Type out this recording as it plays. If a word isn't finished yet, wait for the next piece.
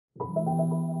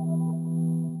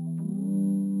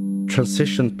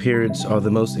transition periods are the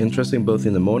most interesting, both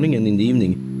in the morning and in the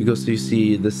evening, because you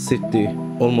see the city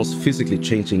almost physically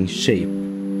changing shape.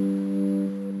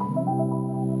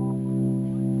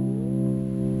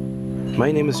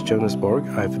 My name is Jonas Borg.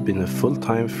 I've been a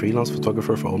full-time freelance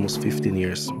photographer for almost 15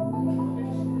 years.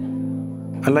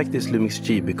 I like this LUMIX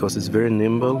G because it's very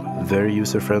nimble, very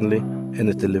user-friendly, and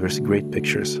it delivers great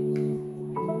pictures.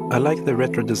 I like the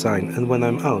retro design, and when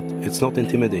I'm out, it's not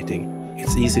intimidating.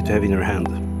 It's easy to have in your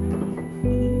hand.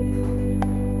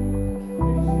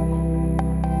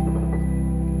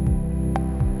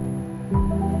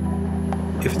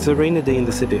 If it's a rainy day in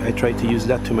the city, I try to use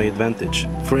that to my advantage.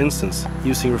 For instance,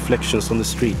 using reflections on the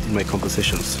street in my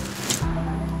compositions.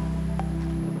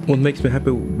 What makes me happy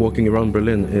walking around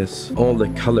Berlin is all the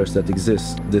colors that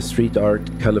exist. The street art,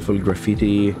 colorful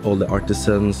graffiti, all the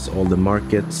artisans, all the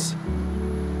markets.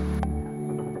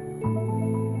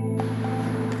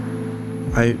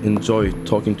 I enjoy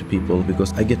talking to people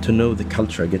because I get to know the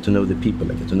culture, I get to know the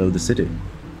people, I get to know the city.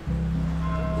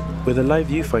 With a live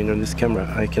viewfinder on this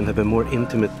camera, I can have a more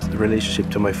intimate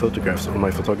relationship to my photographs or my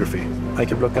photography. I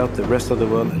can block out the rest of the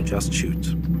world and just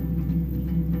shoot.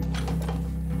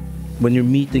 When you're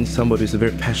meeting somebody who's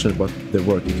very passionate about their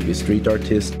work, it could be a street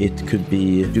artist, it could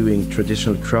be doing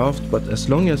traditional craft, but as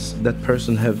long as that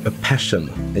person have a passion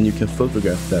and you can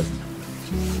photograph that.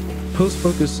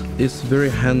 Post-focus is very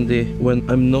handy when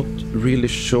I'm not really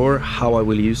sure how I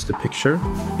will use the picture.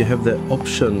 You have the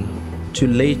option to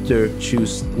later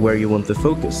choose where you want the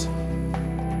focus.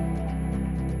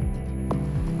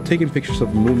 Taking pictures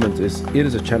of movement is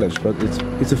a challenge, but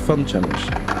it's a fun challenge.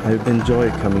 I enjoy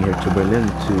coming here to Berlin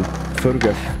to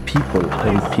photograph people,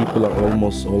 and people are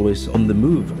almost always on the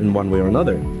move in one way or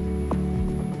another.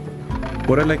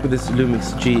 What I like with this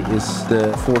LUMIX G is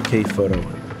the 4K photo.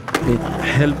 It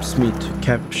helps me to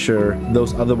capture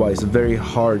those otherwise very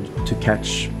hard to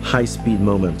catch high-speed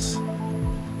moments.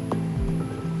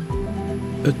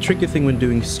 A tricky thing when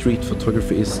doing street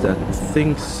photography is that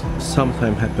things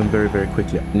sometimes happen very, very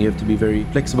quickly. And you have to be very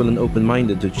flexible and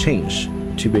open-minded to change.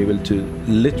 To be able to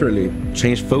literally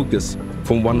change focus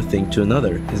from one thing to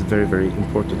another is very, very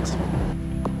important.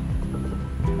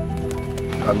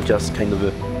 I'm just kind of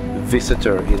a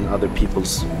visitor in other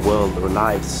people's world or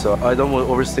lives, so I don't want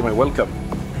to overstay my welcome.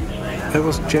 I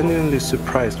was genuinely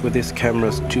surprised with this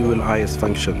camera's dual IS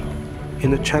function.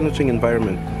 In a challenging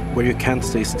environment where you can't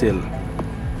stay still,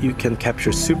 you can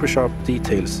capture super sharp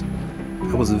details.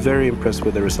 I was very impressed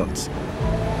with the results.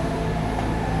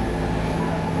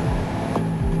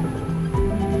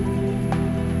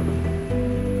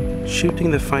 Shooting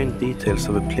the fine details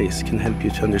of a place can help you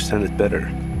to understand it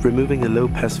better. Removing the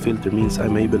low-pass filter means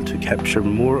I'm able to capture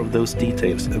more of those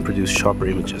details and produce sharper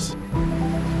images.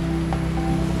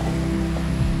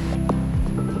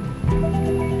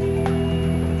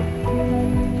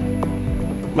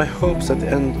 My hopes at the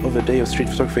end of a day of street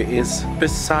photography is,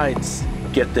 besides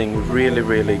getting really,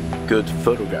 really good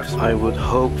photographs, I would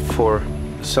hope for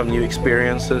some new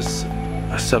experiences,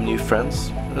 some new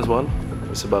friends as well.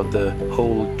 It's about the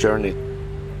whole journey.